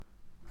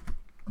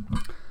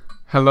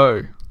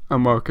Hello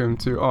and welcome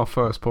to our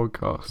first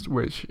podcast,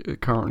 which it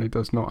currently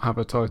does not have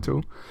a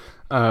title,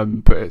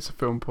 but it's a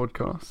film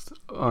podcast.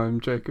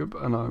 I'm Jacob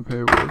and I'm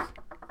here with...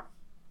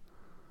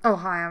 Oh,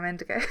 hi, I'm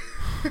Indigo.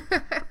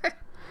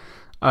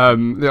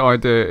 The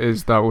idea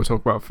is that we'll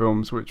talk about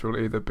films which will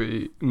either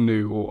be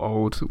new or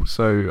old,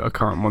 so a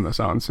current one that's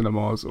out in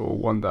cinemas or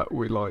one that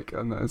we like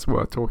and that is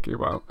worth talking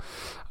about.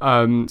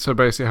 So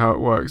basically how it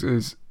works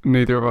is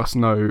neither of us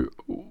know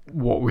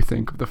what we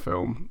think of the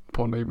film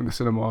upon leaving the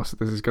cinema, so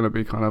this is going to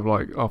be kind of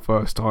like our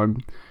first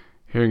time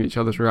hearing each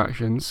other's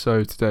reactions.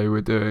 So today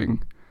we're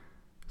doing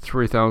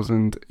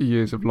 3,000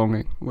 Years of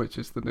Longing, which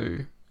is the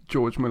new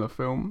George Miller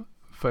film,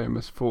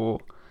 famous for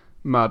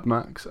Mad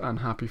Max and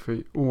Happy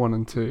Feet 1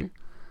 and 2.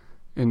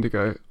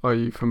 Indigo, are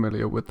you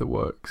familiar with the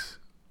works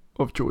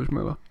of George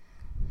Miller?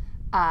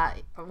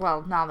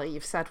 Well, now that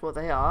you've said what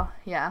they are,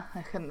 yeah,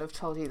 I couldn't have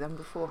told you them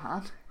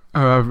beforehand.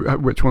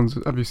 Which ones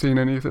have you seen?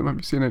 Any of them? Have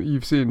you seen any?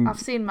 I've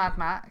seen Mad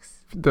Max.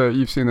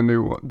 You've seen the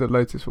new one, the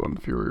latest one,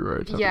 Fury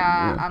Road.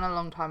 Yeah, and a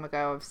long time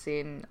ago I've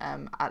seen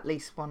at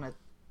least one of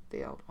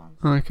the old ones.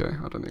 Okay,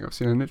 I don't think I've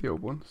seen any of the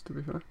old ones, to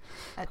be fair.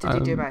 Did he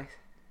do both?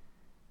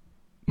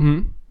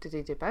 Did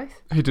he do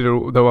both? He did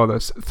all. Well,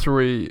 there's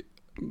 3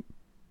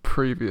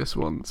 previous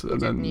ones, He and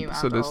did then new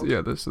so and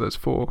there's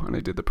 4, and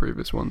he did the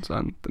previous ones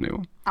and the new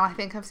one. And I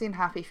think I've seen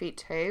Happy Feet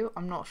 2.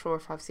 I'm not sure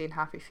if I've seen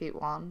Happy Feet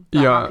 1. But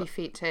Yeah. Happy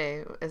Feet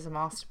 2 is a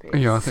masterpiece.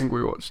 Yeah, I think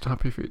we watched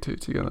Happy Feet 2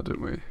 together,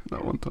 didn't we?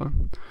 That one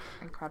time.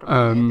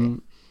 Incredible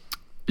movie.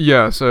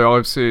 Yeah, so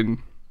I've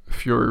seen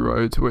Fury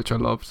Road, which I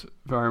loved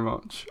very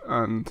much,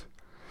 and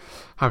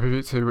Happy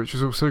Feet 2, which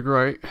was also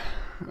great,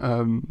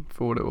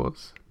 for what it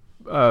was.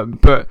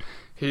 But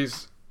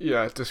he's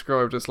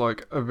described as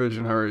like a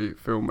visionary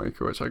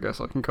filmmaker, which I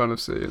guess I can kind of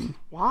see. And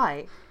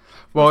Why?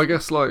 well, I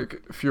guess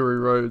like Fury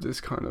Road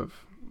is kind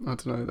of, I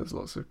don't know, there's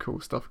lots of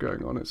cool stuff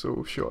going on. It's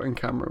all shot in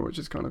camera, which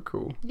is kind of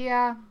cool.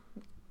 Yeah,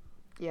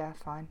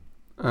 fine.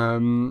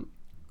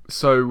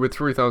 So with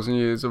 3,000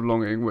 Years of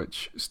Longing,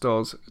 which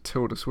stars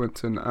Tilda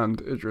Swinton and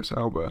Idris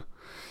Elba,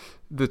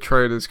 the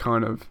trailers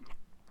kind of,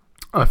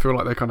 I feel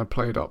like they kind of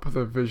played up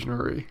the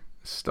visionary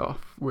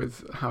stuff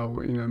with how,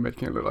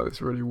 making it look like this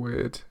really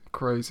weird,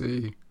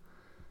 crazy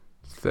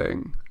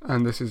thing.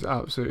 And this is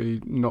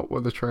absolutely not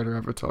what the trailer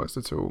advertised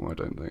at all, I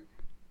don't think.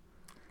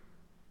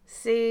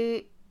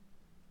 See,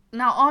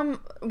 now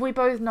we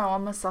both know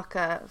I'm a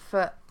sucker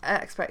for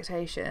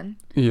expectation.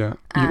 Yeah.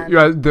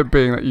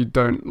 Being that you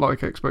don't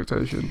like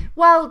expectation.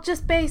 Well,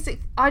 just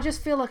basic. I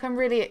just feel like I'm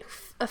really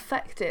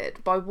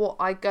affected by what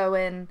I go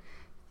in,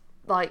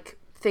 like,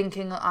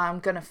 thinking I'm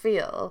going to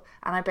feel,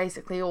 and I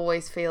basically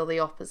always feel the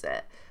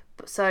opposite.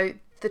 So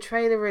the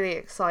trailer really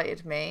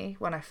excited me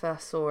when I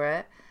first saw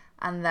it,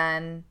 and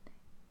then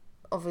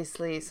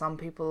obviously some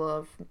people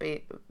have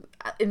been,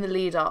 in the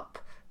lead up,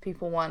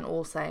 people weren't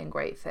all saying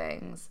great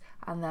things,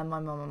 and then my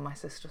mum and my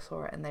sister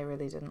saw it and they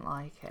really didn't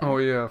like it. Oh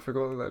yeah, I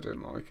forgot that they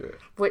didn't like it.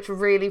 Which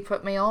really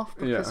put me off,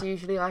 because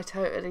usually I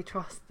totally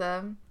trust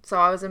them. So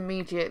I was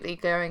immediately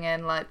going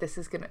in like, this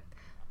is gonna...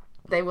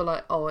 They were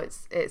like, oh,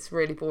 it's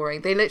really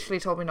boring. They literally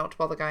told me not to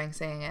bother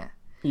seeing it.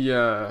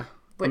 Yeah.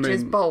 Which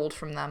is bold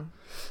from them.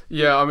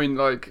 Yeah, I mean,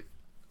 like,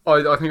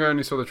 I think I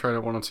only saw the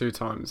trailer 1 or 2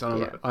 times,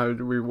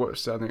 and we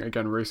watched it, I think,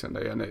 again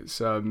recently, and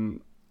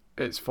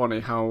it's funny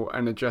how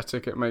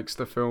energetic it makes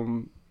the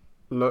film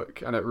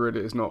look, and it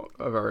really is not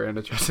a very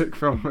energetic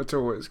film at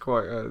all. It's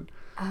quite a...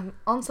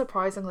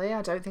 unsurprisingly,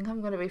 I don't think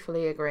I'm going to be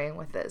fully agreeing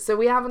with it. So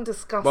we haven't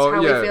discussed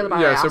how we feel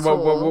about it at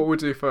all. What we'll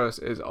do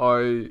first is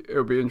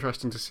it'll be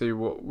interesting to see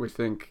what we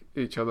think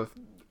each other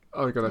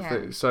are going to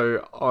think.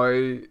 So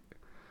I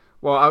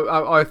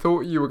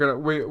thought you were going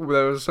to...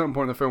 There was a certain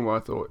point in the film where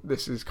I thought,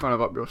 this is kind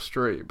of up your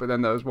street, but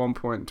then there was one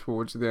point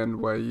towards the end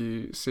where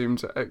you seemed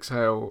to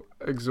exhale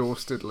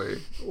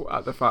exhaustedly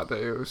at the fact that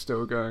it was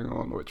still going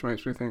on, which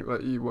makes me think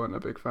that you weren't a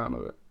big fan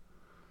of it.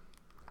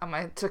 Am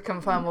I to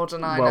confirm or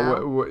deny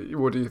now?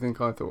 What do you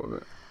think I thought of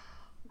it?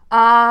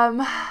 I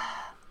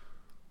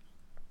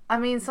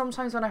mean,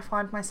 sometimes when I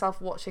find myself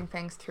watching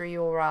things through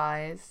your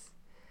eyes,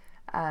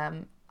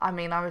 I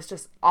noticed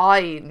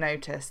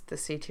the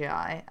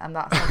CGI, and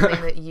that's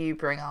something that you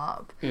bring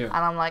up. Yeah. And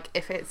I'm like,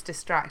 if it's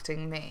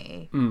distracting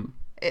me,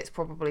 it's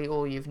probably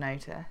all you've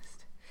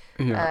noticed.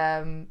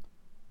 Yeah.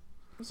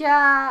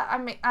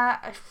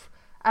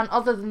 And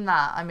other than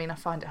that, I mean, I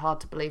find it hard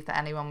to believe that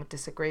anyone would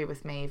disagree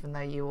with me, even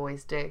though you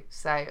always do.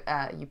 So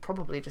you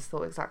probably just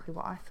thought exactly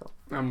what I thought.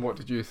 And what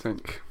did you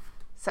think?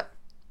 So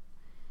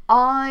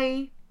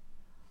I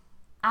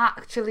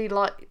actually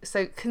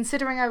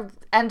considering I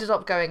ended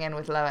up going in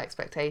with low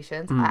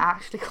expectations, I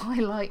actually quite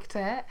liked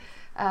it.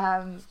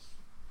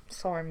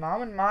 Sorry,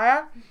 Mum and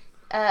Maya.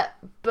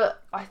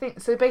 But I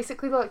think, so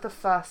basically like the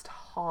first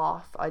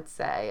half, I'd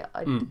say,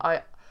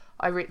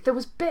 there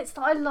was bits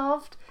that I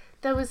loved.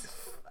 There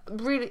was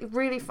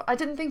really I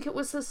didn't think it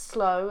was as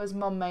slow as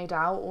Mum made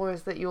out, or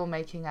as that you're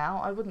making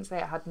out. I wouldn't say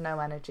it had no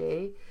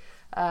energy.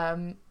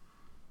 I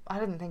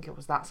didn't think it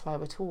was that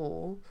slow at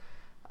all.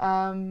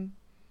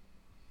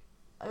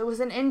 it was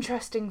an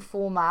interesting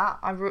format.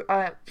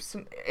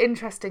 Some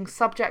interesting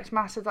subject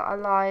matter that I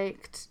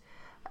liked,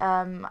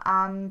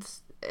 and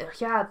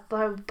yeah,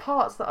 the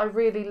parts that I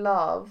really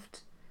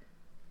loved.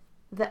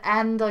 The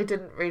end I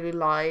didn't really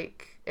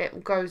like.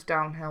 It goes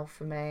downhill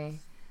for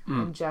me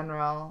in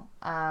general.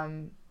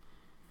 And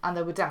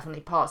there were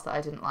definitely parts that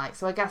I didn't like.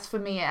 So I guess for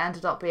me it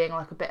ended up being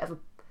like a bit of a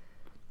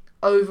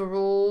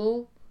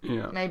overall,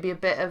 maybe a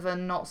bit of a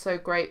not so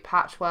great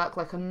patchwork,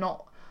 like a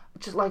not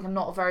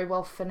very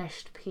well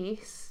finished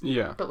piece.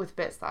 Yeah. But with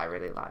bits that I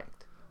really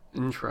liked.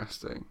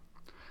 Interesting.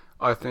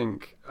 I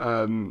think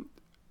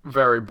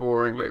very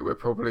boringly we're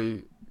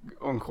probably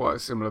on quite a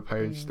similar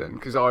page then,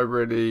 because I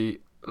really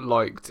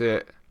liked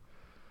it.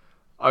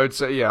 I would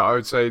say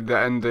the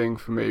ending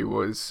for me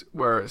was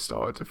where it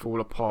started to fall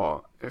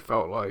apart. It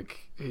felt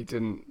like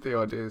the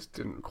ideas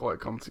didn't quite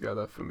come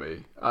together for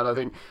me. And I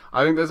think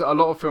there's a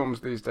lot of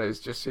films these days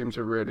just seem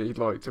to really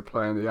like to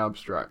play in the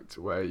abstract,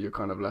 where you're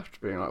kind of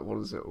left being like, what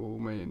does it all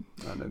mean?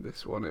 And in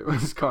this one it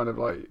was kind of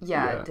like,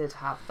 it did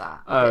have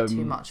that, a bit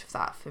too much of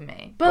that for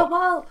me. But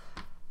well,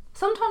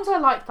 sometimes I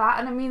like that,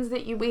 and it means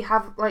that we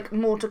have like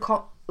more to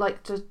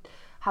to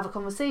have a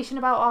conversation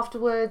about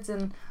afterwards,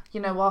 and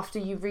after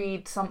you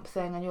read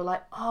something and you're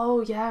like,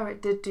 oh yeah,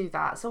 it did do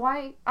that. So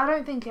I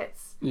don't think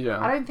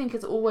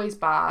it's always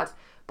bad,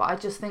 but I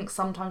just think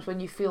sometimes when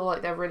you feel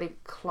like they're really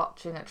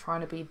clutching at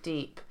trying to be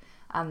deep,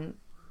 and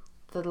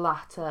the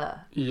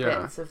latter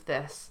bits of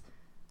this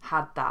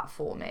had that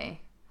for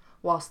me,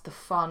 whilst the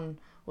fun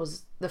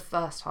was the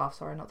first half,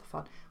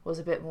 was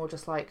a bit more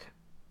just like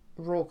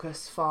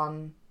raucous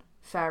fun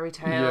fairy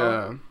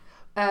tale.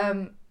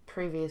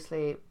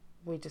 Previously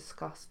we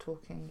discussed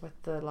talking with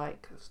the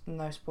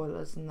no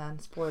spoilers and then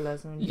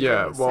spoilers, and you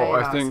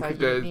I think so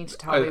you need to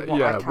tell me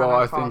what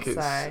I can and can't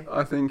say.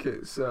 I think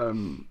it's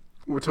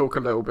we'll talk a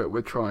little bit.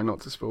 We're trying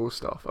not to spoil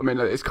stuff. I mean,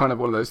 it's kind of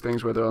one of those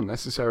things where there aren't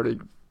necessarily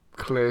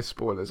clear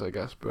spoilers, I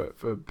guess, but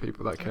for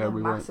people that care,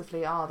 we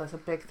massively won't. There's a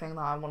big thing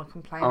that I want to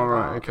complain about. All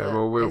right, okay.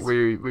 Well,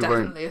 we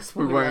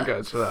won't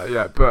get to that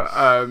yet, but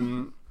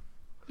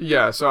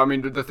so I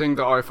mean, the thing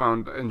that I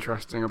found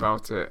interesting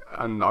about it,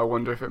 and I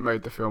wonder if it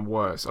made the film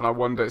worse, and I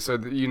wonder, so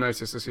that you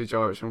noticed the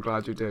CGI, which I'm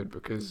glad you did,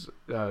 because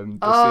the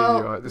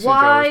CGI was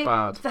bad.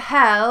 Why the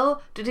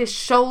hell did his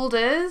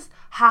shoulders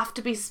have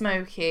to be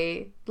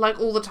smoky,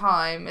 all the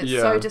time? It's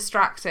so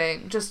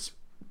distracting. Just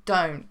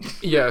don't.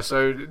 Yeah,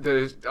 so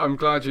I'm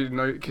glad you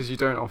know, because you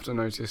don't often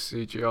notice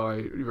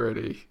CGI,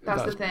 really.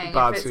 That's the thing.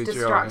 Bad if it's CGI.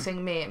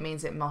 Distracting me, it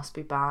means it must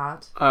be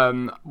bad.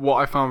 What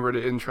I found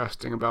really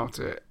interesting about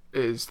it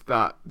is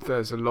that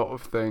there's a lot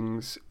of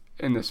things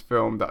in this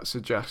film that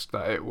suggest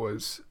that it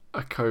was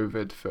a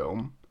COVID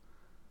film,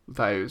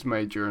 that it was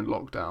made during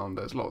lockdown.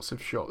 There's lots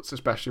of shots,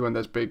 especially when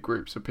there's big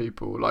groups of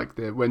people, like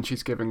when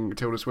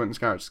Tilda Swinton's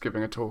character's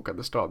giving a talk at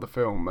the start of the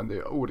film, and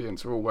the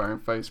audience are all wearing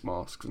face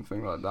masks and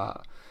things like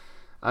that.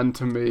 And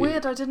to me...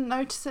 Weird, I didn't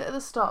notice it at the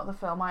start of the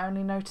film, I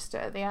only noticed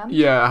it at the end.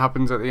 Yeah, it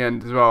happens at the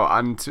end as well,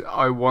 and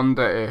I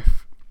wonder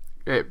if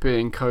it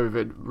being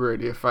COVID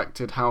really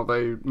affected how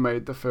they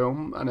made the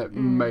film, and it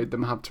made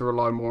them have to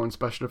rely more on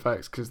special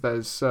effects, because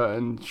there's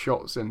certain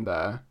shots in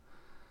there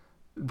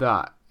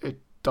that it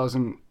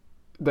doesn't...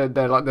 They're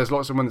like, there's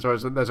lots of ones where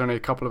there's only a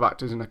couple of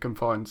actors in a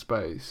confined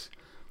space.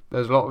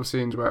 There's a lot of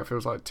scenes where it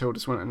feels like Tilda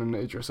Swinton and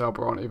Idris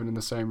Elba aren't even in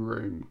the same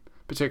room,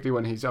 particularly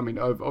when he's,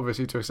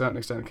 obviously to a certain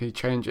extent he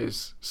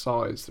changes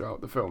size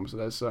throughout the film, so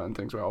there's certain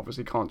things where it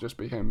obviously can't just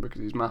be him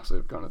because he's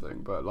massive, kind of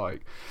thing, but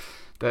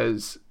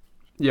there's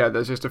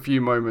just a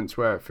few moments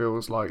where it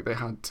feels like they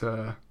had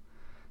to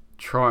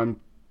try and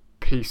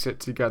piece it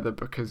together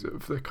because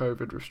of the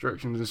COVID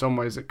restrictions. In some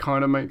ways it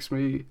kind of makes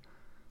me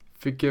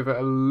forgive it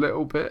a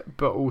little bit,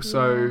 but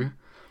also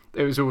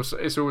it's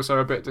also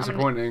a bit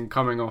disappointing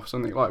coming off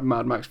something like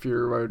Mad Max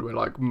Fury Road,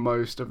 where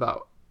most of that,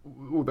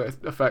 all the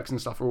effects and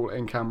stuff are all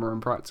in camera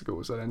and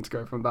practical, so then to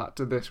go from that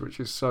to this, which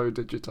is so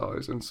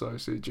digitized and so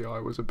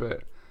CGI, was a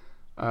bit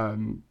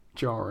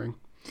jarring,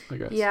 I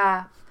guess.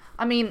 Yeah,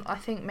 I mean, I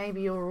think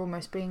maybe you're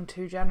almost being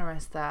too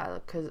generous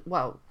there, because,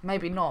 well,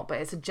 maybe not, but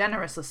it's a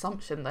generous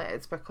assumption that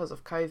it's because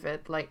of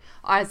COVID.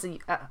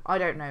 I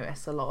don't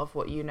notice a lot of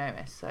what you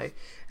notice, so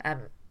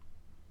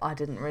I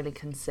didn't really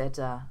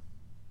consider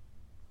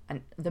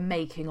the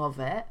making of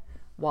it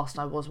whilst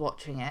I was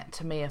watching it.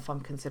 To me, if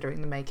I'm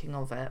considering the making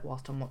of it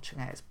whilst I'm watching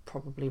it, it's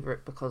probably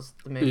because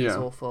the movie's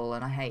awful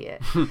and I hate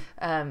it.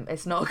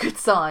 It's not a good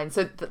sign.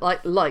 So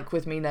like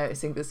with me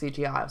noticing the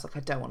CGI, I was like, I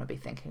don't want to be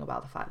thinking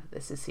about the fact that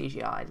this is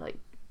CGI.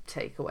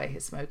 Take away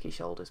his smoky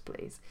shoulders,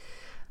 please.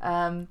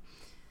 But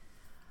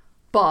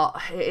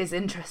it is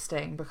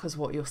interesting because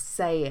what you're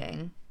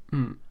saying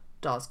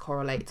does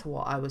correlate to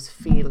what I was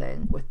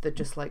feeling with the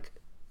just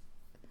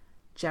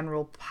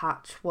general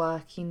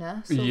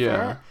patchworkiness of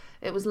it.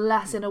 It was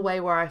less in a way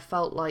where I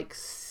felt like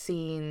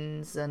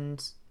scenes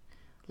and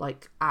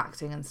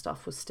acting and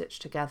stuff was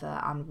stitched together,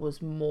 and was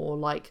more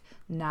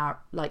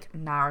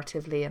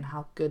narratively and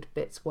how good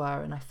bits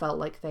were, and I felt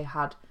like they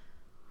had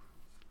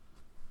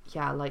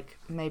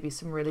maybe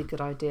some really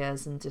good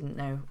ideas and didn't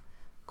know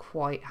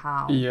quite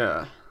how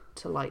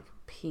to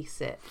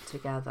piece it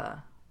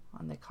together,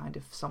 and they kind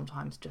of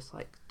sometimes just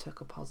like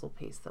took a puzzle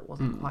piece that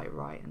wasn't quite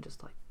right and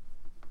just like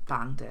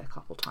banged it a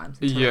couple times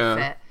until it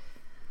fit.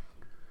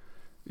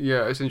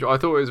 Yeah, it's interesting. I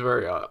thought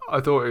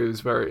it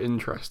was very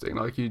interesting.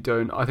 Like,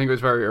 I think it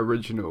was very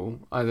original.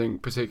 I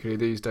think particularly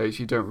these days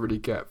you don't really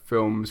get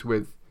films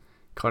with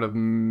kind of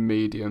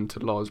medium to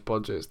large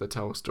budgets that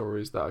tell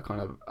stories that are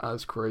kind of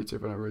as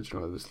creative and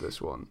original as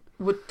this one.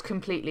 Would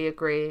completely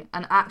agree.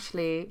 And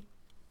actually,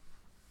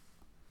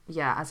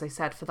 yeah, as I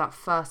said, for that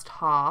first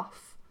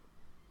half,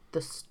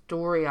 the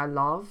story I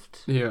loved.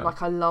 Yeah.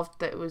 Like, I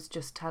loved that it was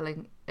just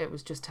telling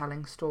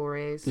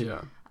stories.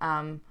 Yeah.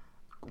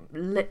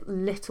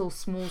 Little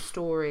small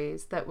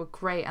stories that were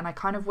great, and I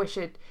kind of wish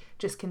it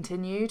just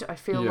continued. I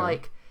feel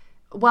like,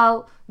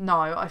 well, no,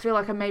 I feel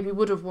like I maybe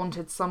would have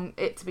wanted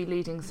it to be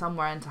leading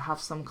somewhere and to have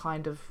some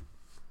kind of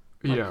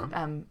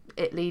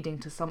it leading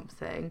to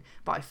something,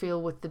 but I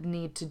feel with the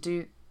need to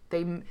do,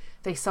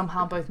 they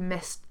somehow both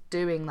missed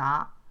doing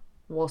that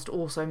whilst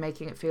also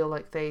making it feel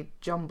like they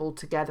jumbled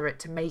together it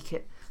to make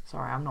it.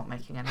 Sorry, I'm not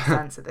making any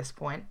sense at this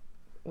point,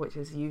 which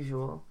is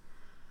usual.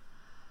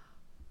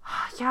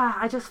 Yeah,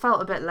 I just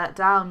felt a bit let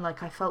down.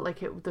 Like, I felt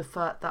like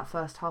that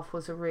first half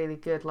was a really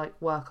good like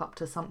work up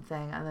to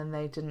something, and then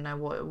they didn't know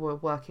what it were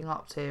working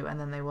up to, and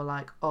then they were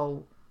like,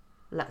 oh,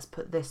 let's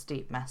put this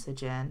deep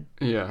message in.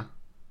 Yeah.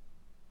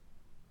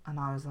 And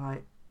I was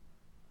like,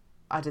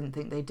 I didn't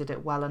think they did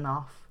it well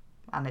enough,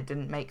 and it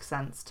didn't make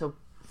sense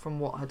from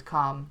what had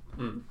come.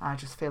 I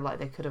just feel like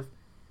they could have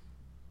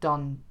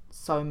done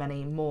so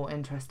many more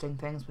interesting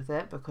things with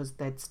it, because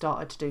they'd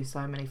started to do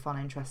so many fun,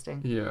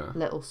 interesting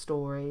little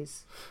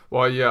stories.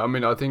 Well, yeah, I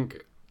mean, I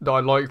think I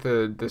like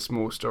the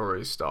small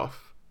story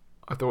stuff.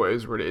 I thought it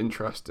was really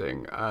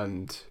interesting,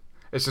 and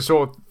it's the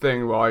sort of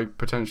thing where I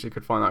potentially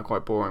could find that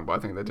quite boring, but I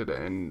think they did it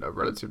in a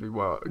relatively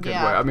good way.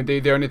 I mean,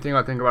 the only thing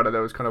I think about it that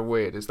was kind of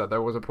weird is that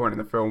there was a point in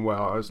the film where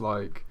I was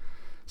like,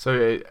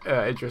 so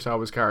Idris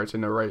Elba's character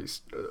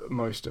narrates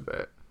most of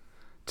it,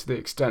 to the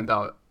extent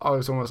that I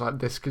was almost like,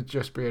 this could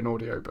just be an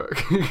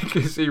audiobook,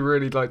 because he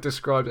really like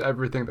describes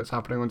everything that's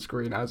happening on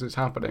screen as it's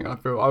happening. I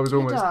feel I was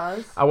almost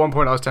at one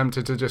point I was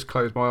tempted to just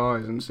close my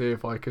eyes and see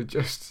if I could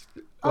just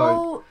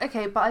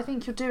okay, but I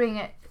think you're doing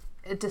it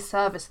a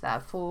disservice there.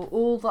 For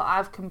all that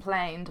I've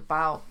complained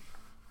about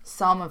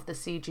some of the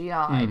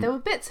CGI, there were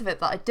bits of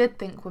it that I did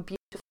think were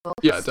beautiful.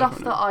 Yeah, stuff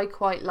definitely. that I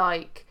quite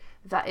like,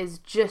 that is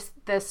just,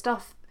 there's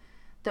stuff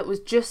that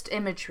was just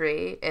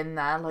imagery in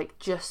there, like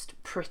just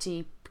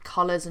pretty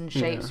colours and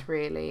shapes,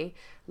 really,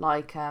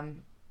 like which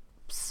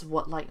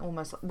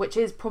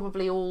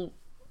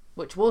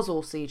was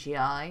all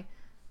CGI,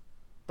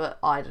 but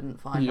I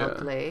didn't find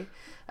ugly,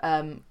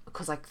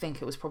 because I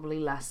think it was probably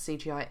less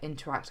CGI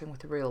interacting with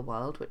the real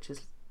world, which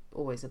is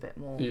always a bit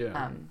more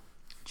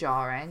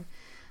jarring.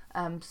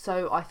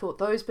 So I thought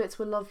those bits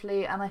were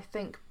lovely, and I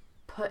think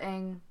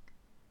putting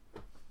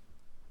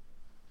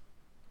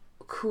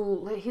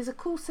he's a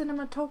cool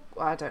cinematographer.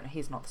 I don't know,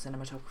 he's not the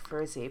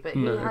cinematographer, is he? But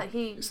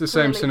it's the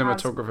same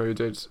cinematographer who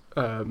did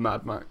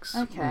Mad Max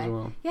as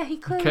well. Yeah, he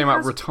came out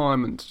of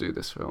retirement to do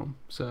this film,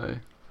 so. And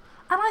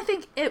I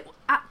think it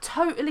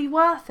totally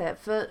worth it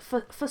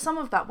for some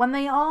of that, when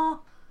they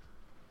are,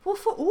 well,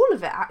 for all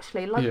of it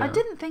actually. Like, I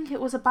didn't think it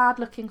was a bad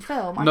looking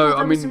film. I thought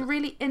there were some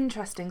really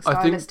interesting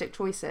stylistic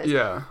choices.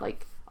 Yeah.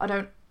 Like, I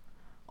don't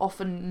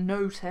often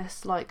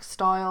notice like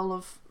style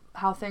of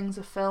how things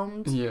are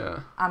filmed,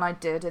 and I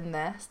did in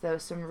this. There were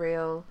some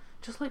real,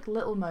 just like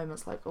little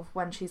moments, like of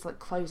when she's like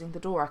closing the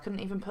door. I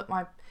couldn't even put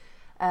my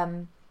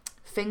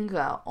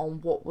finger on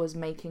what was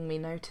making me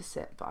notice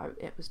it, but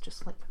it was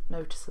just like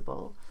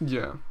noticeable.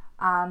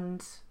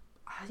 And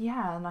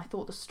I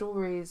thought the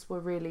stories were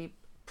really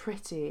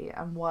pretty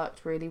and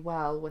worked really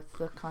well with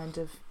the kind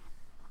of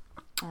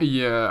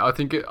I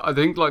think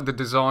like the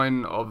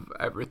design of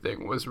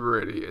everything was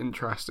really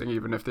interesting,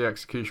 even if the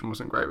execution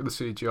wasn't great with the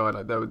CGI.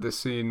 Like, there was this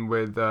scene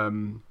with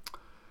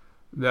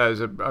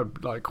there's a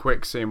like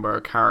quick scene where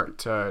a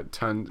character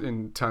turns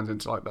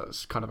into like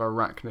that kind of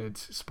arachnid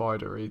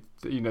spidery,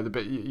 the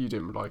bit you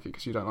didn't like it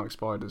because you don't like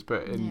spiders,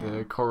 but in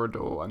the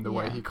corridor, and the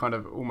way he kind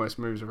of almost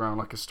moves around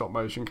like a stop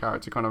motion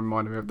character kind of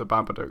reminded me of the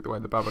Babadook, the way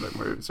the Babadook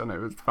moves,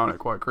 and found it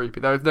quite creepy.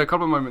 There are a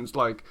couple of moments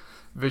like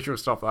visual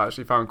stuff that I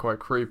actually found quite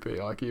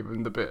creepy, like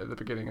even the bit at the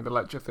beginning of the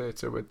lecture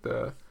theatre with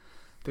the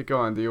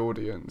guy in the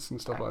audience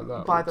and stuff like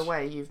that. By the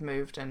way, you've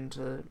moved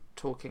into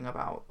talking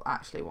about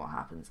actually what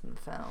happens in the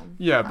film.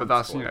 Yeah, but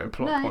that's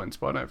plot points,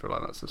 but I don't feel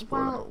like that's a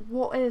spoiler. Well,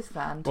 what is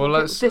then?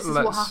 This is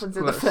what happens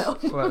in the film.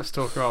 Let's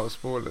talk about the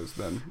spoilers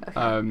then.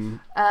 Okay.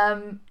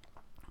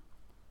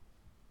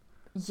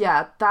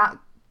 Yeah, that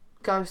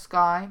ghost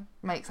guy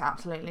makes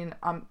absolutely.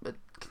 I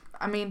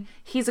mean,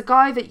 he's a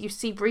guy that you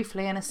see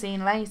briefly in a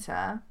scene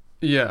later.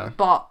 Yeah.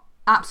 But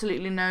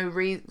absolutely no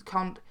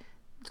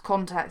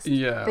context.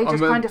 Yeah. They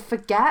just kind of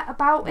forget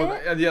about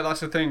it. Yeah, that's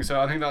the thing. So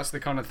I think that's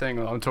the kind of thing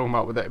I'm talking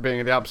about with it being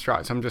in the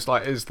abstract. I'm just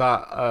like, is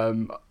that,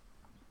 I'm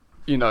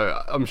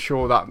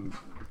sure that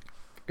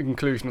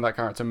inclusion of that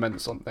character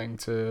meant something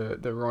to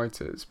the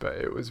writers, but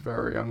it was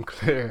very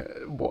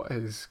unclear what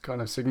his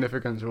kind of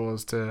significance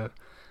was to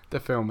the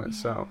film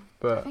itself.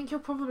 But I think you're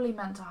probably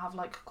meant to have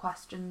like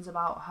questions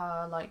about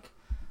her like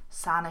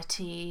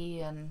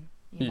sanity, and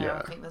you know,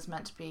 I think there's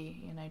meant to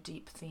be, you know,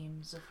 deep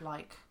themes of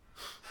like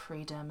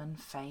freedom and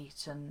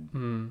fate and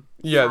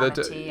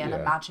sanity and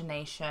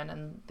imagination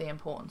and the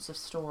importance of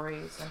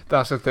stories. And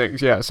that's the thing.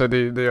 Yeah, so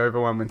the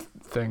overwhelming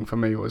thing for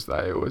me was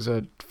that it was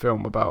a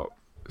film about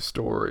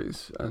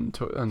stories and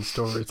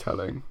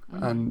storytelling,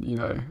 and you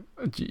know,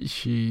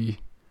 she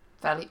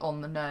fairly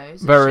on the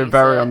nose. Very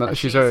on the.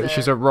 She's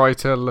a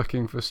writer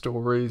looking for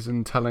stories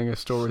and telling a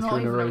story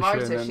through narration. Not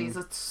even a writer. She's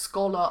a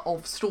scholar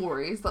of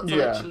stories. That's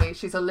literally.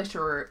 She's a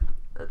literary.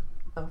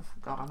 Oh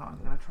God, I'm not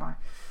even gonna try.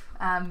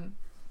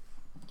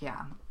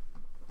 Yeah.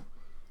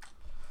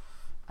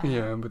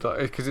 Yeah, but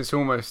because it's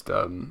almost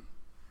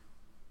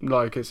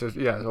like it's a,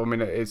 yeah. I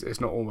mean, it is.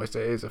 It's not almost.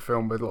 It is a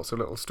film with lots of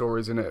little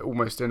stories in it,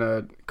 almost in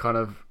a kind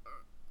of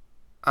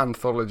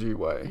anthology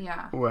way.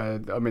 Yeah. Where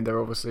I mean, they're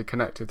obviously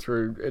connected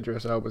through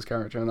Idris Elba's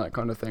character and that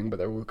kind of thing, but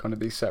they're all kind of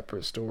these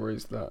separate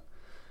stories that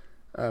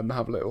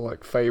have little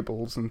like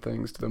fables and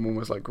things to them,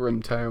 almost like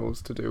grim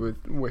tales to do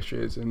with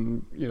wishes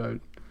and, you know,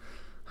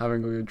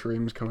 having all your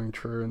dreams coming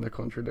true and the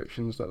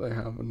contradictions that they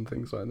have and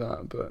things like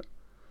that. But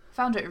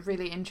found it a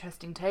really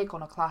interesting take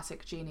on a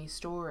classic genie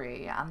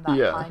story, and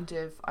that kind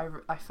of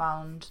I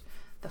found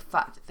the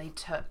fact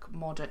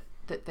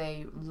that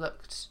they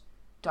looked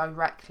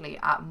directly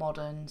at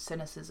modern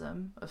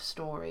cynicism of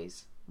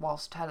stories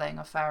whilst telling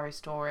a fairy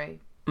story.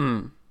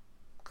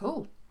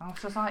 Cool. I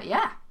was just like,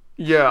 yeah.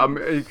 I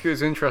mean, it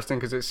was interesting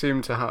because it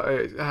seemed to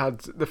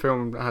the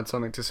film had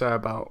something to say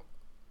about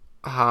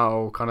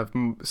how kind of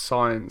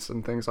science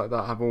and things like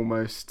that have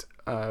almost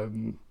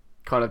kind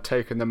of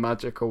taken the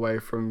magic away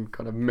from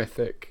kind of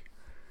mythic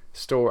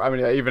story. I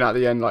mean, even at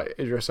the end, like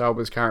Idris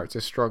Elba's character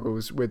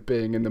struggles with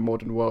being in the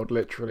modern world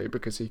literally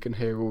because he can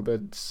hear all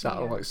the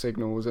satellite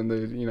signals and the,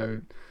 you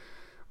know,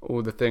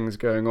 all the things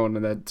going on,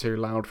 and they're too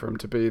loud for him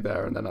to be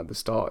there. And then at the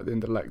start in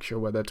the lecture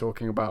where they're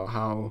talking about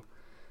how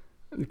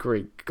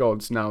Greek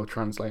gods now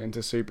translate into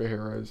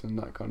superheroes and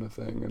that kind of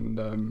thing,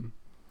 and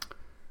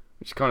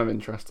which is kind of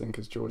interesting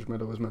because George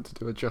Miller was meant to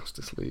do a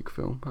Justice League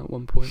film at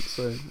one point,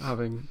 so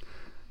having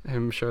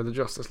him show the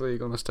Justice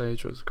League on a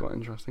stage was quite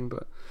interesting.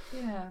 But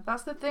yeah,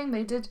 that's the thing,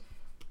 they did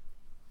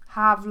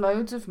have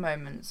loads of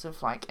moments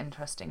of like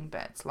interesting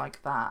bits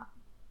like that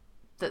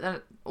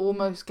then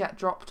almost get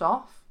dropped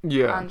off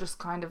and just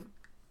kind of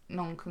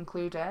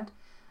non-concluded.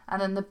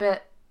 And then the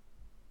bit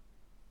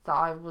that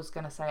I was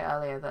going to say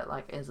earlier that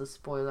like is a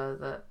spoiler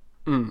that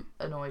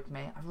annoyed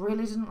me, I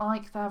really didn't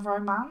like their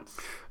romance.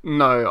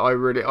 No, I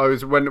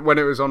was when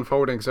it was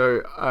unfolding,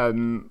 so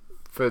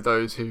for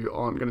those who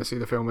aren't going to see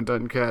the film and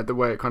don't care, the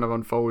way it kind of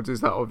unfolds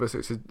is that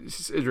obviously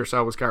it's Idris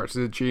Elba's character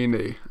is a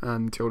genie,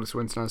 and Tilda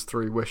Swinton has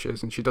 3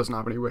 wishes, and she doesn't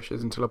have any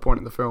wishes until a point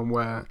in the film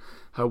where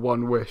her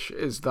one wish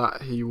is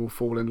that he will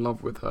fall in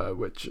love with her,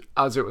 which,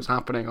 as it was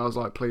happening, I was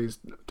like, please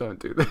don't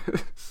do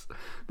this.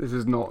 This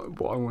is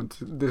not what I want.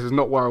 This is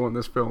not where I want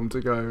this film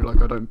to go.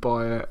 Like, I don't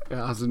buy it.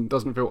 It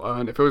doesn't feel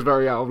earned. It feels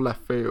very out of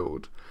left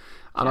field.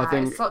 And I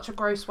think it's such a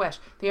gross wish.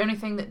 The only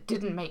thing that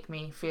didn't make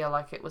me feel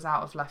like it was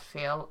out of left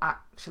field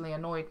actually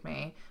annoyed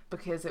me,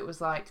 because it was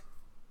like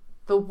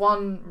the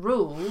one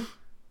rule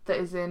that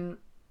is in.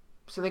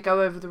 So they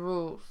go over the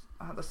rules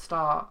at the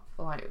start,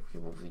 like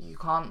you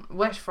can't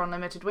wish for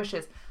unlimited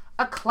wishes.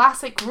 A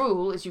classic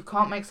rule is you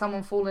can't make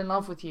someone fall in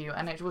love with you,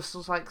 and it was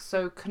just like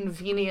so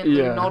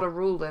conveniently not a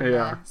rule in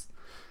this.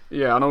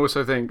 Yeah, and I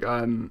also think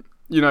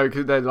you know,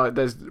 cause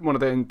there's one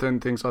of the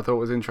things I thought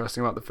was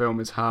interesting about the film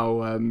is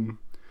how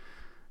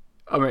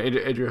I mean,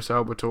 Idris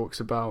Elba talks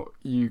about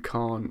you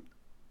can't.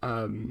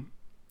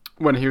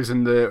 When he was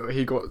in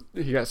he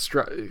gets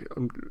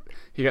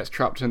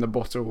trapped in the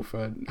bottle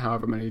for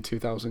however many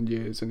 2,000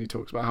 years, and he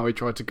talks about how he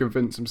tried to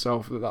convince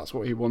himself that that's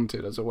what he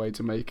wanted as a way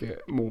to make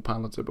it more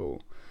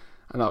palatable.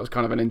 And that was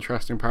kind of an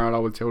interesting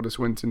parallel with Tilda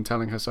Swinton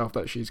telling herself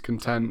that she's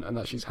content and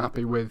that she's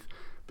happy with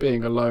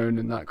being alone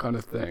and that kind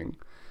of thing.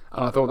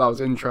 And I thought that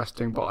was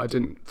interesting, but I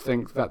didn't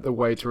think that the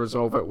way to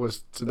resolve it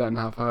was to then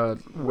have her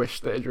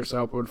wish that Idris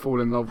Elba would fall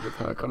in love with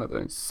her, kind of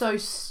thing. So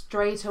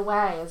straight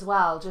away as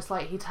well, just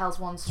like he tells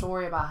one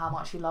story about how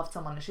much he loved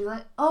someone, and she's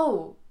like,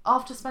 oh,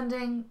 after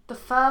spending the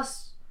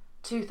first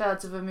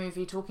 2/3 of a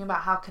movie talking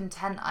about how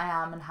content I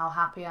am and how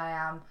happy I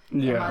am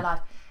in my life,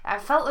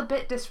 it felt a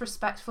bit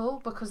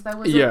disrespectful, because there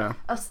was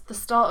the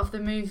start of the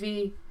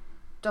movie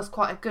does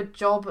quite a good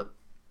job at,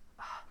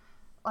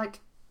 like,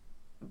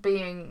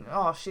 being,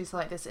 she's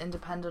like this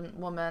independent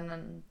woman,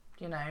 and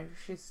you know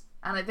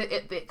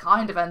it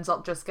kind of ends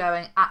up just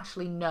going,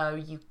 actually no,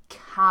 you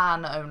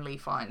can only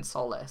find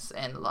solace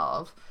in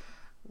love,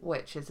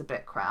 which is a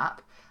bit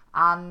crap.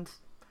 And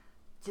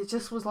it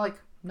just was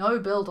like no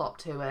build up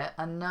to it,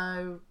 and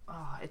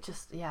it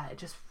just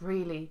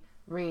really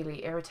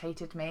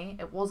irritated me.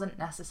 It wasn't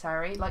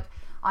necessary. Like,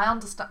 I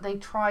understand they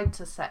tried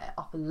to set it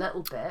up a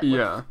little bit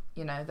with,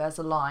 you know, there's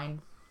a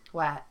line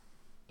where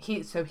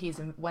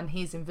when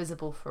he's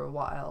invisible for a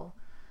while,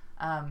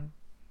 and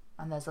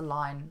there's a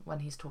line when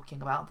he's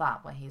talking about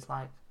that where he's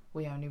like,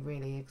 we only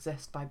really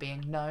exist by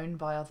being known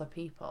by other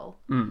people.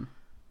 Mm.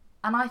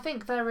 And I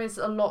think there is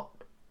a lot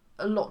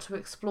to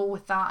explore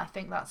with that. I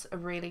think that's a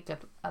really good,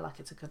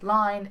 it's a good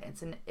line.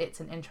 It's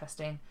an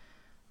interesting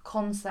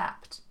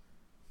concept,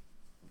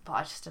 but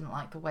I just didn't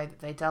like the way that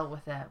they dealt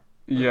with it.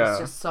 It was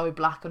just so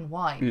black and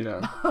white.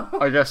 Yeah.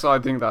 I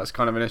think that's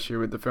kind of an issue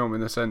with the film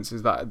in the sense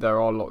is that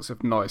there are lots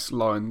of nice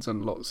lines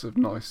and lots of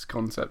nice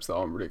concepts that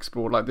aren't really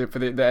explored. Like for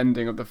the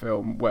ending of the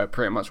film, where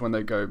pretty much when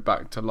they go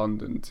back to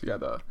London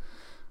together,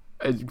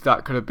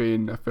 that could have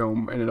been a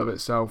film in and of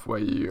itself where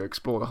you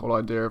explore the whole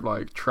idea of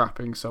like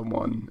trapping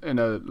someone in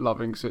a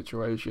loving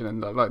situation,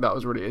 and like that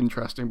was really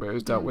interesting, but it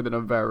was dealt with in a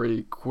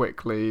very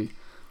quickly,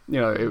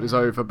 it was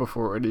over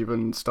before it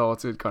even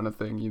started kind of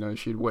thing.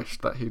 She'd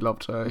wished that he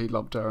loved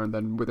her, and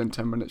then within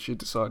 10 minutes she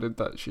decided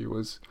that she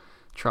was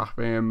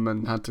trapping him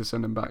and had to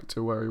send him back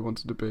to where he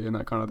wanted to be and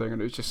that kind of thing.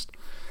 And it was just,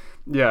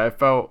 it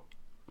felt,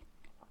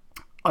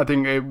 I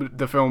think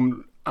the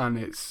film and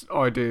its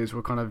ideas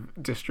were kind of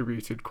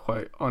distributed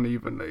quite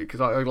unevenly, because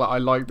I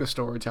like the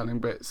storytelling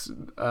bits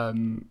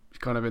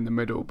kind of in the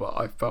middle, but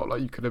I felt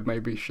like you could have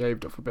maybe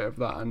shaved off a bit of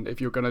that, and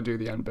if you're going to do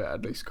the end bit,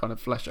 at least kind of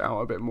flesh it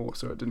out a bit more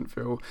so it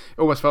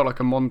almost felt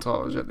like a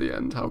montage at the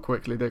end, how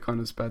quickly they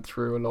kind of sped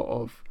through a lot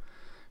of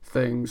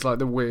things, like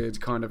the weird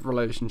kind of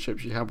relationship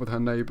she had with her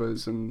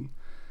neighbours, and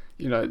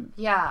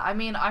yeah, I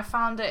mean, I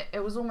found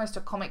it was almost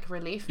a comic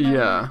relief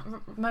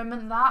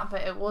moment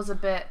but it was a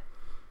bit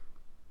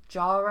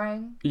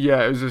jarring.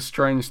 Yeah, it was a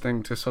strange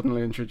thing to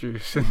suddenly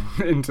introduce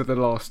into the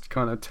last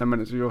kind of 10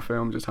 minutes of your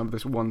film, just have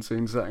this one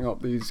scene setting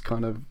up these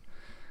kind of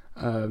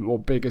or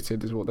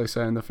bigoted is what they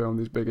say in the film,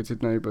 these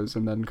bigoted neighbours,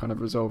 and then kind of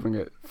resolving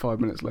it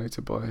 5 minutes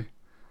later by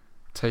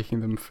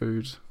taking them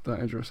food that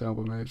Idris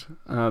Elba made.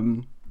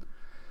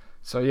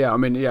 So yeah, I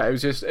mean,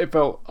 it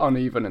felt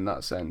uneven in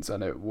that sense,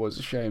 and it was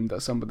a shame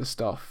that some of the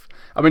stuff,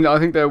 I mean, I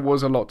think there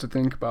was a lot to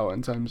think about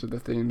in terms of the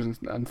themes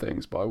and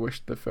things, but I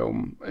wish the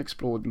film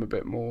explored them a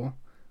bit more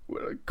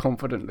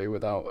confidently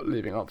without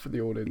leaving up for the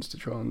audience to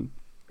try and,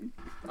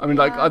 I mean,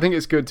 I think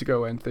it's good to go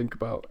away and think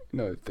about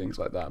things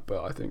like that,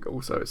 but I think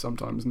also it's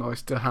sometimes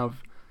nice to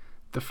have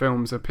the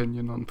film's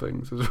opinion on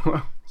things as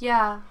well.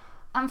 Yeah,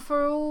 and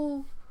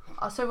so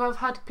I've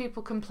had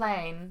people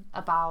complain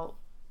about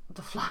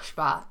the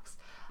flashbacks,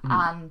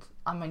 and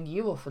I mean,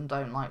 you often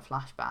don't like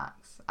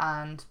flashbacks,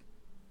 and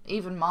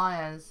even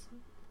Maya's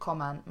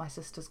comment, my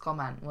sister's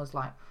comment, was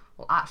like,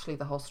 well, actually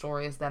the whole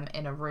story is them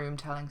in a room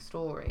telling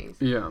stories.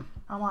 Yeah. And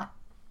I'm like,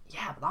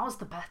 yeah, but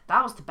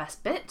that was the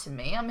best bit to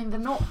me. I mean, they're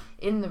not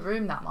in the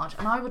room that much,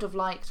 and I would have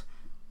liked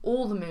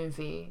all the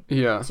movie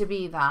to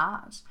be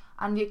that,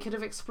 and you could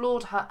have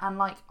explored her, and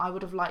like I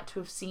would have liked to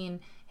have seen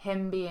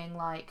him being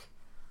like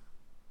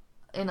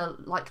in a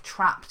like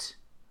trapped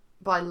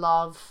by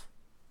love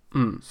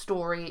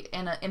story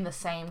in the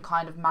same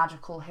kind of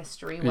magical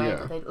history way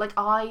that they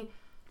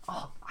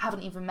I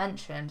haven't even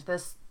mentioned,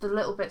 there's the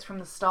little bits from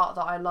the start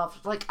that I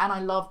loved, like, and I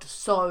loved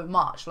so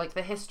much, like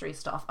the history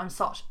stuff. I'm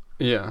such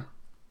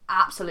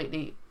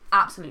absolutely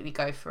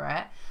go for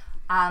it,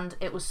 and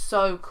it was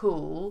so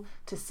cool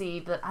to see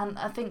that. And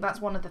I think that's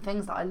one of the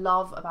things that I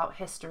love about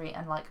history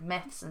and like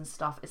myths and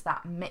stuff, is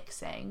that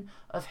mixing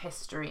of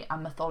history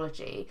and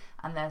mythology.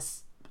 And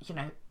there's,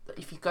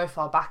 if you go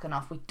far back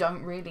enough, we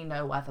don't really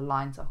know where the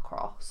lines are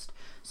crossed.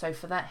 So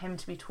for him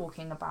to be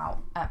talking about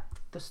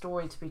the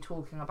story, to be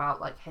talking about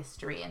like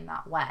history in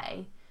that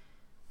way,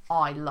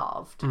 I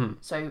loved.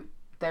 So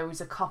there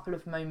was a couple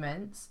of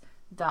moments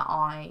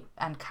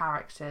and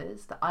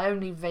characters that I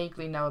only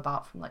vaguely know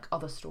about from like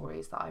other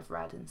stories that I've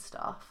read and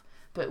stuff,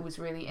 but it was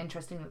really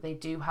interesting that they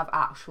do have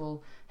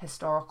actual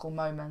historical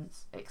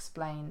moments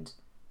explained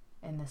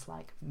in this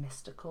like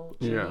mystical,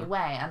 dreamy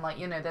way. And like,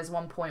 there's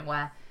one point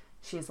where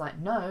she's like,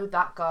 no,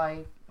 that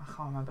guy, I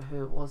can't remember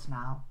who it was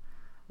now,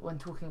 when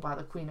talking about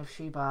the Queen of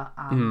Sheba,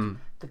 and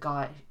the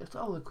guy, the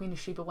Queen of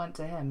Sheba went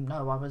to him.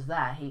 No, I was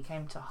there. He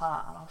came to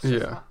her, and I was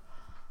just like,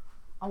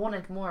 I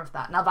wanted more of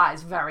that. Now that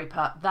is very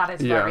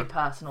very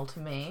personal to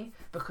me,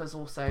 because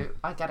also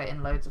I get it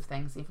in loads of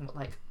things. Even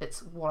like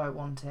it's what I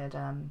wanted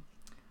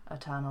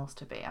Eternals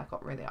to be. I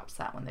got really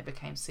upset when they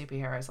became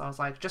superheroes. I was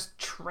like, just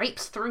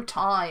traipse through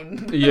time.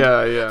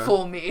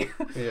 For me.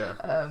 But yeah,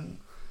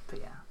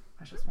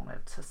 I just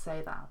wanted to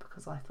say that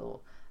because I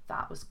thought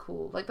that was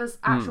cool. Like there's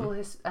actual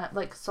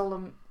like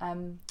Solomon.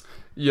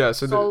 King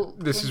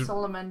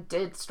Solomon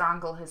did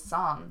strangle his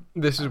son.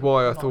 This is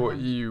why I thought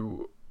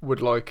you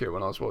would like it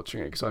when I was watching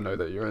it, because I know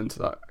that you're into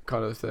that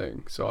kind of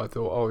thing. So I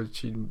thought,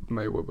 she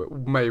may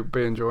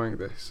be enjoying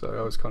this. So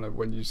I was kind of,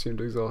 when you seemed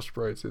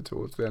exasperated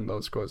towards the end, I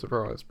was quite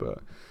surprised.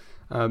 But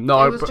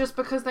no, it was just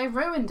because they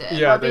ruined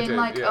it by being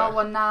like, oh,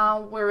 well,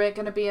 now we're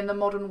going to be in the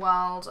modern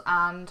world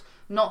and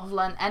not have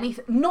learned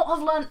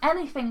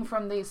anything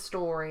from these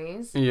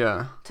stories.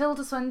 Yeah.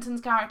 Tilda Swinton's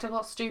character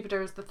got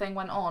stupider as the thing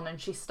went on, and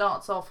she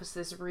starts off as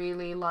this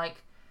really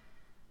like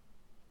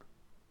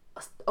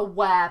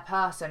aware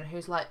person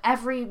who's like,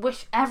 every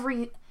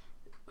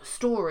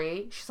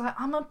story. She's like,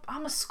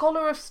 I'm a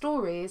scholar of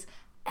stories.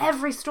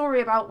 Every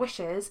story about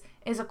wishes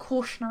is a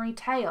cautionary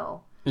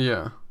tale.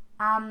 Yeah.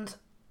 And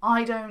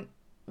I don't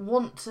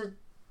want to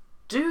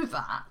do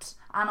that.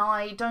 And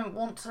I don't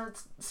want to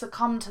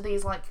succumb to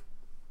these, like,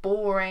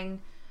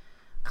 boring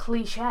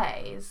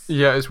cliches.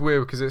 Yeah, it's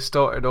weird because it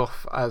started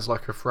off as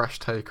like a fresh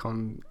take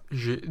on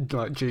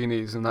like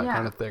genies and that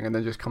kind of thing, and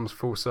then just comes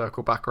full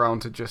circle back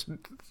around to just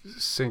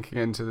sinking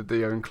into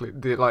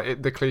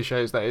the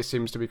cliches that it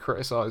seems to be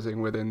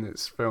criticizing within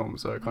its film.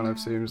 So it kind of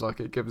seems like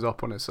it gives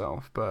up on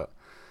itself. But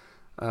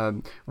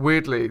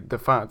weirdly, the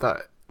fact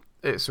that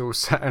it's all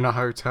set in a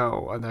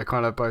hotel and they're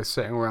kind of both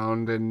sitting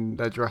around in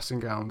their dressing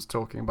gowns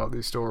talking about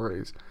these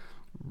stories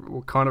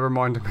kind of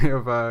reminded me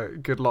of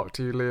Good Luck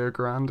to You, Leo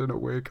Grand, in a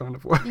weird kind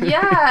of way.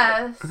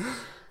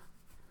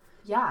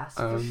 Yes,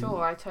 for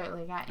sure. I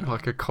totally get you.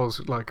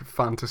 Like a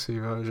fantasy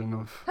version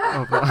of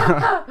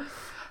that.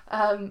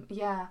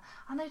 Yeah,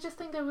 and I just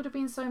think there would have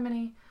been so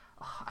many.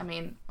 I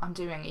mean, I'm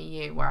doing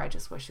EU where I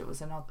just wish it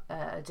was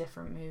a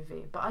different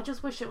movie, but I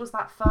just wish it was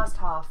that first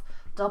half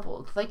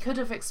doubled. They could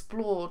have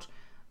explored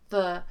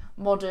the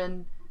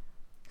modern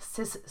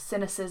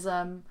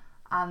cynicism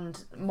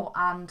and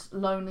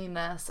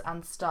loneliness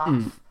and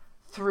stuff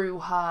through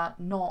her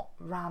not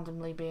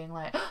randomly being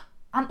like,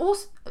 and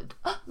also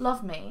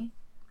love me.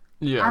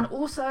 Yeah. And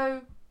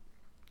also,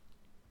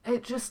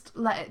 it just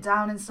let it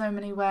down in so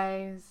many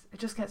ways. It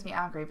just gets me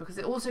angry because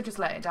it also just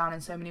let it down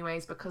in so many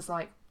ways because,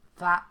 like,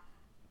 that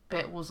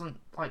bit wasn't,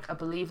 like, a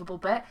believable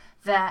bit.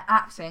 Their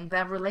acting,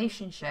 their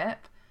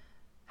relationship,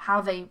 how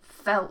they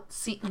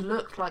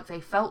looked like they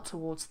felt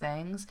towards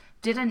things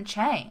didn't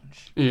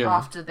change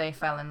after they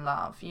fell in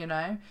love, you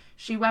know?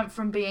 She went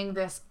from being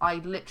this,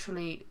 I'm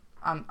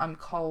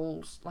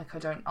cold, like I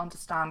don't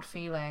understand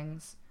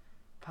feelings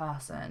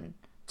person,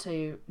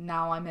 to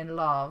now I'm in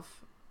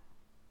love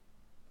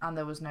and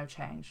there was no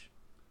change.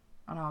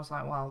 And I was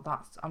like, well,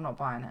 I'm not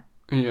buying it.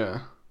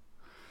 Yeah.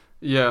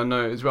 Yeah,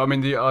 no, I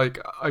mean,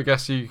 I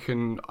guess you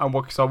can,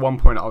 because at one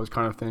point I was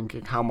kind of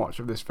thinking, how much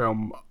of this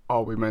film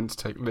are we meant to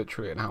take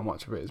literally and how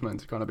much of it is meant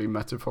to kind of be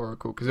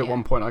metaphorical? Because at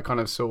one point I kind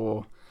of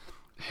saw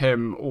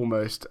him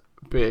almost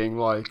being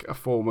like a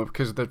form of,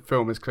 because the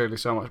film is clearly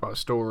so much about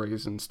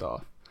stories and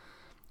stuff,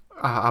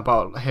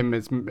 about him,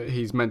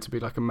 he's meant to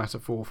be like a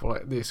metaphor for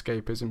like the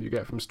escapism you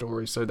get from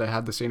stories. So they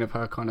had the scene of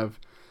her kind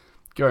of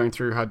going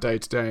through her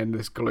day-to-day in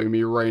this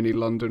gloomy, rainy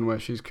London where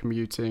she's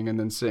commuting and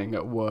then sitting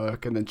at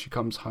work, and then she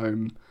comes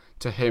home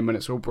to him and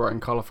it's all bright and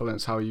colourful, and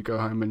it's how you go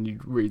home and you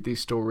read these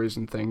stories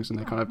and things and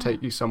they kind of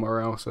take you somewhere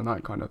else and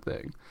that kind of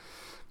thing.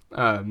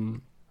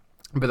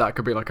 But that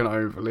could be like an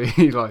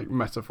overly like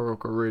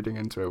metaphorical reading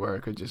into it, where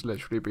it could just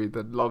literally be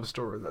the love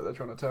story that they're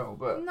trying to tell.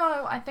 But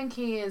no, I think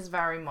he is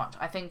very much,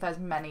 I think there's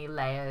many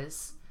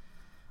layers.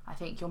 I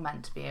think you're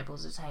meant to be able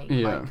to take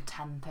like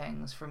 10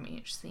 things from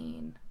each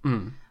scene,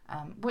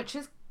 which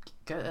is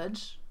good,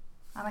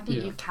 and I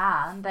think you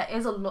can. There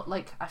is a lot,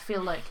 like, I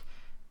feel like,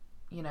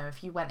 you know,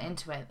 if you went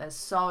into it, there's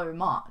so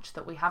much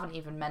that we haven't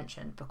even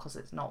mentioned because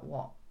it's not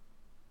what,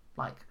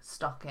 like,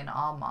 stuck in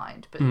our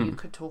mind. But you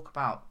could talk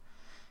about,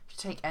 if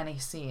you take any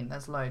scene,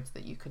 there's loads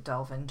that you could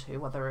delve into,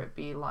 whether it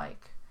be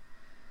like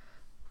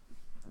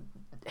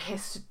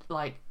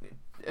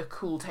a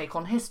cool take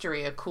on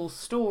history, a cool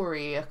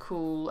story, a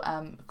cool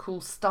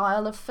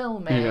style of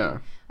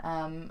filming,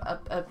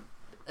 a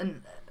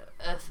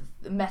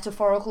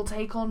metaphorical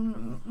take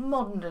on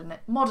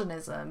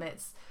modernism.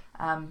 It's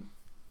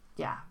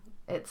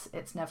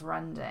it's never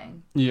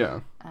ending.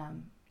 Yeah.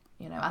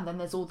 You know, and then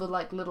there's all the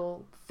like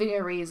little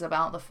theories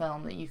about the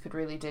film that you could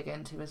really dig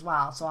into as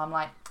well. So I'm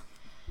like,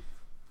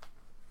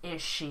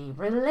 is she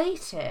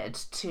related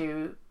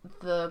to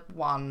the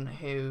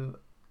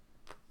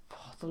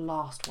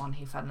last one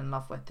he fell in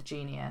love with, the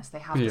genius? They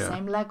have the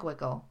same leg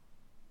wiggle.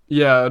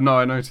 Yeah, no,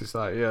 I noticed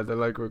that. Yeah, the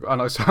leg wiggle,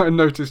 and I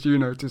noticed you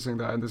noticing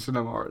that in the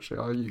cinema.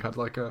 Actually, you had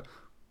like a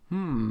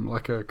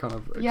like a kind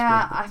of experience.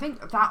 Yeah. I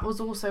think that was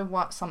also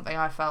something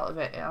I felt a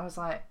bit. I was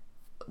like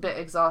a bit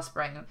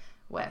exasperating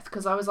with,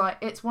 because I was like,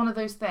 it's one of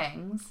those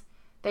things.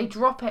 They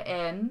drop it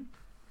in,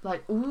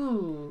 like,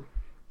 ooh.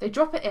 They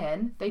drop it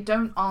in. They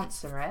don't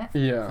answer it.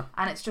 Yeah.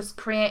 And it's just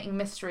creating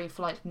mystery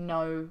for like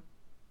no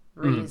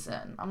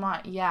reason. I'm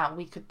like, yeah,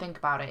 we could think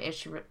about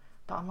it.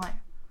 But I'm like,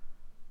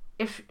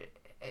 if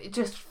it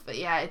just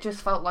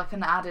felt like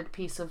an added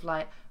piece of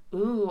like,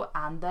 ooh,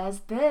 and there's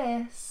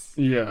this.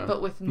 Yeah.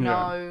 But with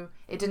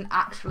it didn't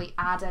actually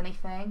add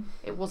anything.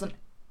 It wasn't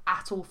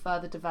at all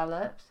further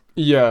developed.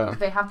 Yeah.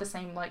 They have the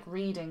same like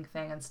reading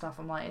thing and stuff.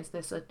 I'm like, is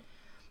this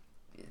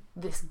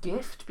this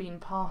gift being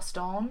passed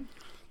on?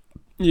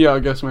 Yeah, I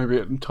guess maybe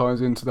it ties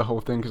into the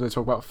whole thing because they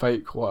talk about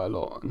fate quite a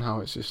lot and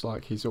how it's just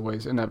like he's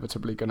always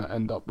inevitably going to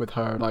end up with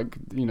her. Like,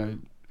 you know,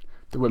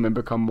 the women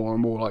become more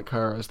and more like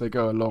her as they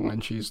go along,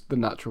 and she's the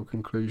natural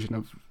conclusion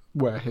of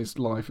where his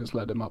life has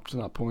led him up to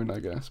that point,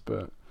 I guess.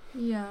 But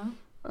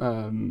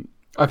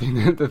I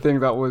think the thing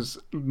that was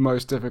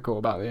most difficult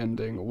about the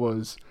ending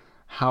was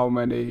how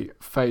many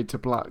fade to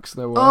blacks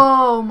there were.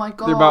 Oh my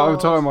god. The amount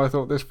of time I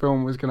thought this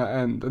film was going to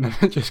end, and then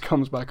it just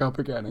comes back up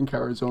again and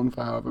carries on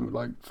for however,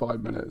 like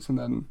 5 minutes, and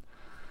then...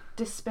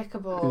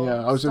 Despicable.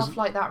 Yeah, I was Stuff just...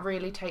 like that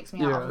really takes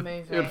me out of the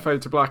movie. It'd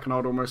fade to black, and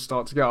I'd almost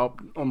start to get up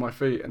on my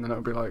feet, and then it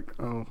would be like,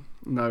 oh,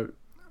 no,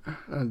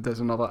 there's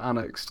another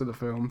annex to the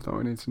film that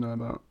we need to know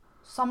about.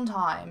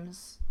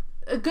 Sometimes...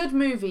 A good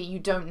movie, you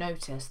don't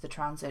notice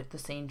the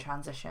scene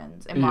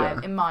transitions, in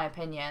my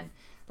opinion.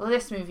 But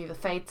this movie, the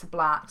fade to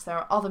blacks, there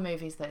are other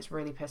movies that it's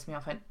really pissed me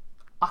off, and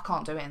I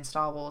can't do it in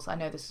Star Wars. I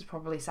know this is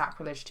probably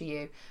sacrilege to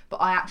you, but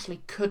I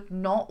actually could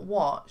not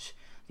watch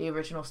the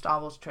original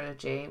Star Wars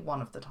trilogy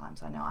one of the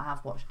times. I know I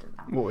have watched it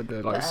now. What would the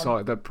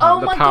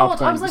oh my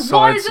god! I was like,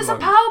 why is this a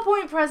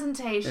PowerPoint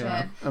presentation?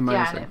 Yeah, amazing.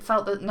 Yeah, and it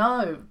felt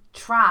that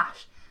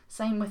trash.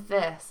 Same with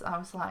this. I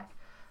was like,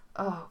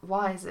 oh,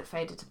 why is it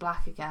faded to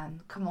black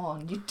again? Come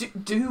on, you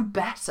do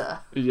better.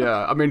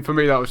 Yeah, I mean, for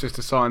me, that was just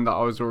a sign that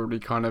I was already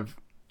kind of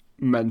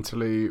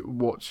mentally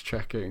watch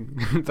checking.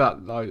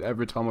 That, like,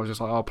 every time I was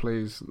just like, oh,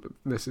 please,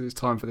 this is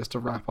time for this to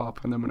wrap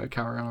up, and then when it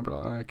carry on, I'd be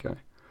like, okay,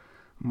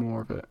 more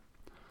of it.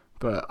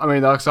 But, I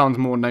mean, that sounds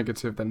more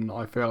negative than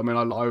I feel. I mean,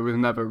 I was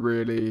never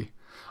really...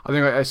 I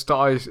think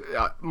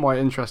my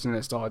interest in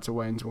it started to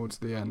wane towards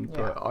the end,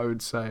 but I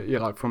would say,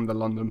 like from the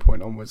London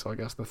point onwards, I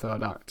guess the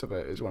third act of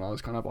it is when I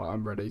was kind of like,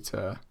 I'm ready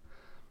to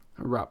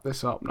wrap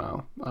this up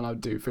now. And I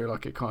do feel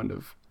like it kind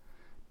of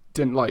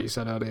didn't, like you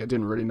said earlier, it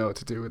didn't really know what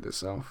to do with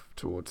itself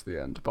towards the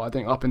end. But I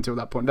think up until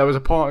that point, there was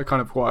a part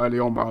kind of quite early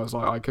on where I was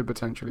like, I could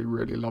potentially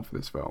really love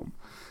this film.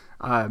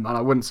 And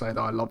I wouldn't say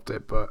that I loved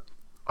it, but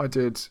I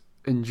did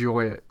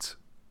enjoy it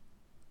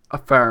a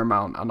fair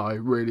amount, and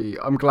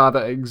I'm glad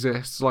that it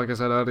exists. Like I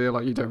said earlier,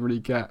 like you don't really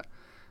get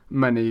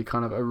many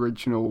kind of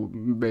original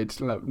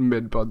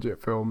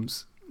mid-budget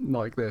films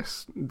like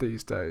this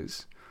these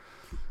days.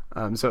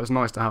 So it's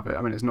nice to have it.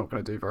 I mean, it's not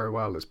going to do very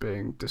well. It's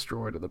being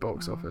destroyed at the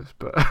box office,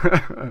 but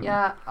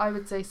yeah, I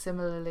would say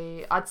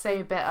similarly. I'd say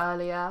a bit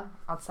earlier.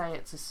 I'd say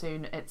it's just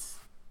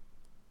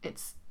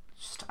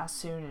as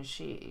soon as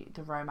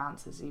the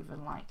romance is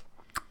even like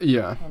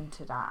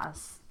hinted at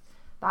as.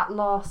 That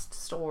last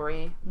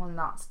story, when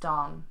that's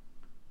done,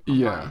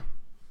 like,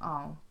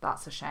 oh,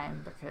 that's a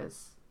shame,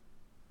 because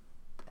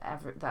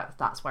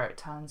that's where it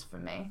turns for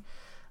me.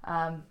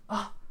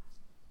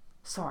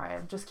 Sorry,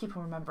 I just keep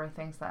on remembering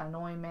things that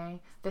annoy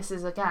me. This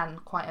is, again,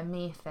 quite a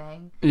me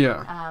thing.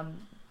 Yeah.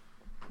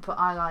 But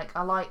I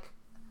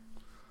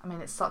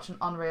mean, it's such an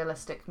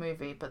unrealistic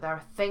movie, but there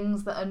are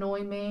things that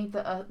annoy me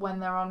that are, when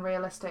they're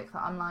unrealistic,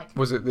 that I'm like...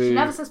 She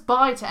never says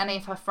bye to any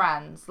of her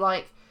friends.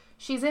 Like...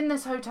 She's in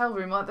this hotel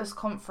room at this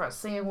conference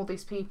seeing all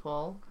these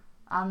people,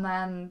 and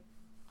then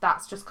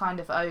that's just kind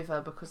of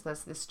over because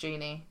there's this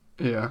genie.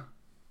 Yeah.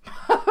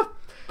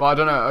 But I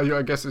don't know,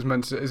 I guess is it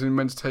meant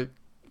to take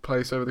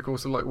place over the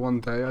course of like one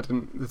day?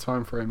 The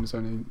time frame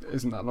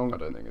isn't that long, I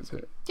don't think, is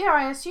it? Yeah,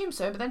 I assume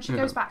so, but then she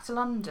goes back to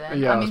London.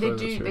 Yeah, I mean,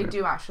 they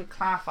do actually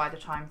clarify the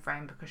time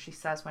frame, because she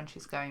says when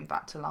she's going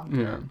back to London.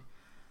 Yeah.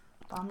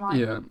 But I'm like...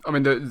 Yeah, I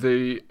mean,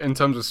 the in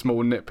terms of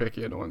small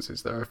nitpicky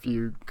annoyances, there are a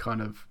few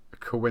kind of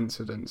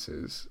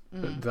coincidences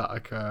that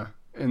occur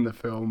in the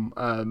film.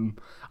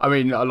 I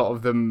mean, a lot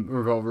of them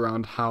revolve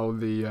around how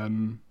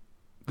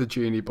the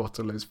genie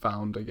bottle is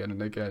found again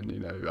and again. You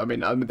know, I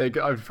mean, I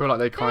feel like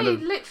they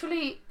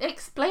literally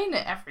explain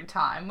it every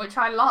time, which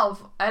I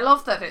love. I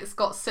love that it's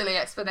got silly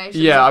explanations.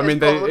 Yeah, I mean,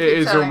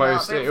 it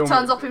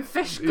turns up in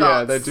fish guts.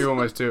 Yeah, they do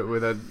almost do it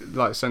with a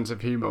like sense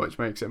of humour, which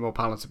makes it more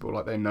palatable.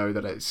 Like, they know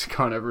that it's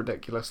kind of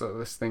ridiculous that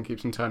this thing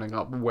keeps on turning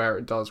up where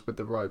it does with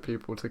the right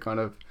people to kind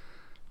of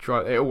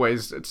try.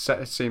 It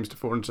seems to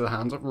fall into the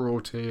hands of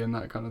royalty and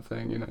that kind of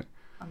thing. You know.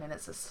 I mean,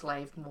 it's a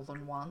slave more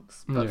than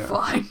once, but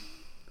fine.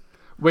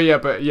 Well,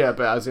 but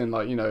as in,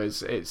 like, you know,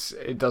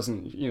 it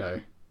doesn't, you know,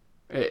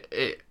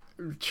 it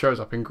shows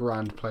up in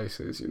grand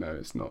places, you know,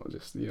 it's not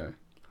just, you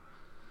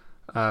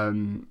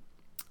know,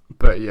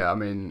 but yeah, I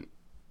mean,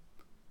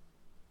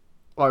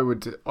 I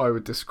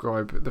would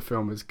describe the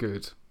film as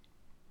good,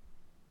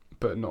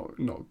 but not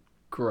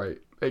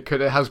great. It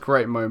has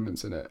great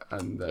moments in it,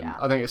 and then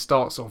I think it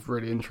starts off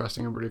really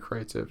interesting and really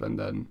creative, and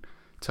then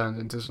turns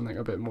into something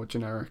a bit more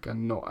generic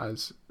and not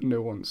as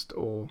nuanced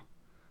or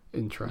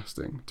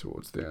interesting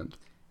towards the end.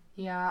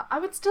 Yeah, I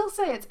would still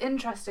say it's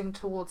interesting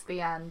towards the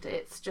end.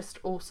 It's just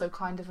also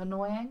kind of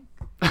annoying.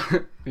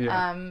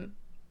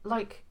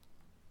 Like,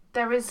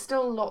 there is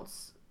still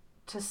lots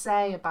to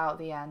say about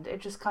the end.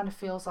 It just kind of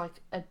feels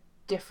like a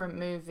different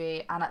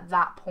movie, and at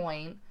that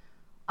point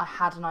I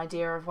had an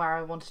idea of where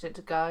I wanted it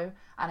to go,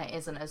 and it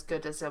isn't as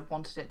good as I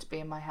wanted it to be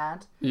in my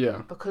head.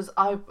 Yeah. Because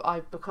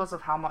because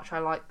of how much I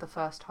liked the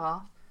first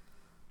half.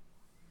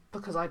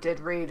 Because I did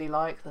really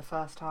like the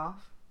first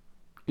half.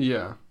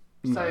 Yeah.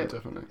 No, so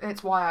definitely.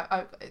 It's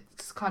why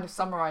it's kind of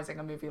summarising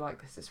a movie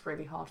like this is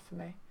really hard for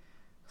me.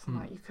 So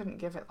like, you couldn't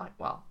give it like,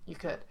 well, you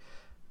could,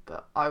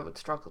 but I would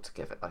struggle to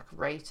give it like a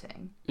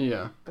rating.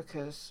 Yeah.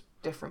 Because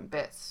different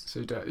bits. So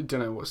you don't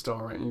know what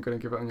star rating you're going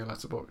to give it on your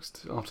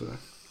Letterboxd after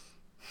this?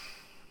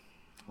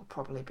 Will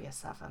probably be a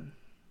 7.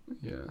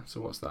 Yeah.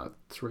 So what's that?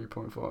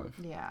 3.5.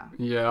 Yeah.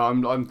 Yeah,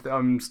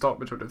 I'm stuck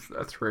between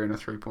a 3 and a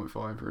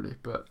 3.5 really,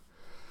 but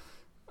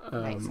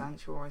Makes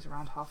sense. You're always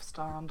around half a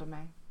star under me.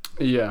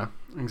 yeah,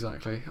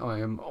 exactly. I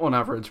am on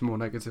average more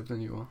negative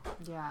than you are.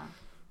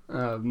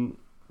 Yeah.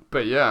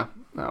 But yeah,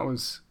 that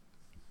was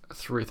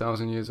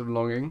 3,000 Years of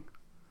Longing.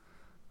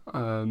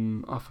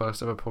 Our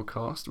first ever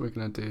podcast. We're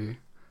gonna do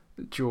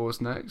Jaws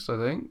next, I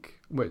think,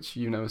 which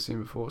you've never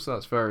seen before, so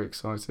that's very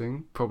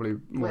exciting. Probably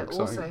more We're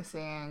exciting. also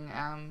seeing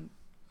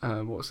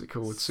What's it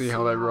called? See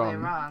How They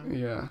Run.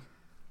 Yeah.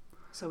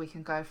 So we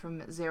can go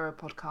from 0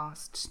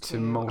 podcast to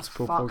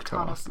multiple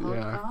podcasts.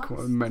 Yeah,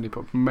 quite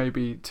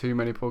maybe too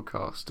many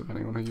podcasts,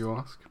 depending on who you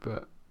ask.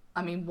 But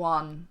I mean,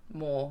 one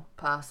more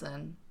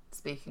person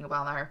speaking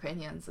about their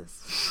opinions is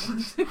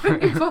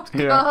podcast.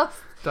 Yeah,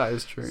 that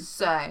is true.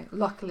 So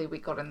luckily we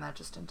got in there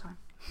just in time.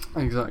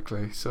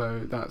 Exactly.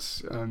 So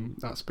that's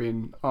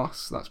been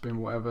us. That's been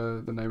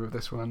whatever the name of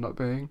this will end up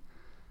being.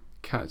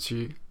 Catch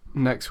you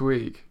next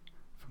week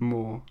for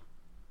more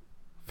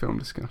film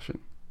discussion.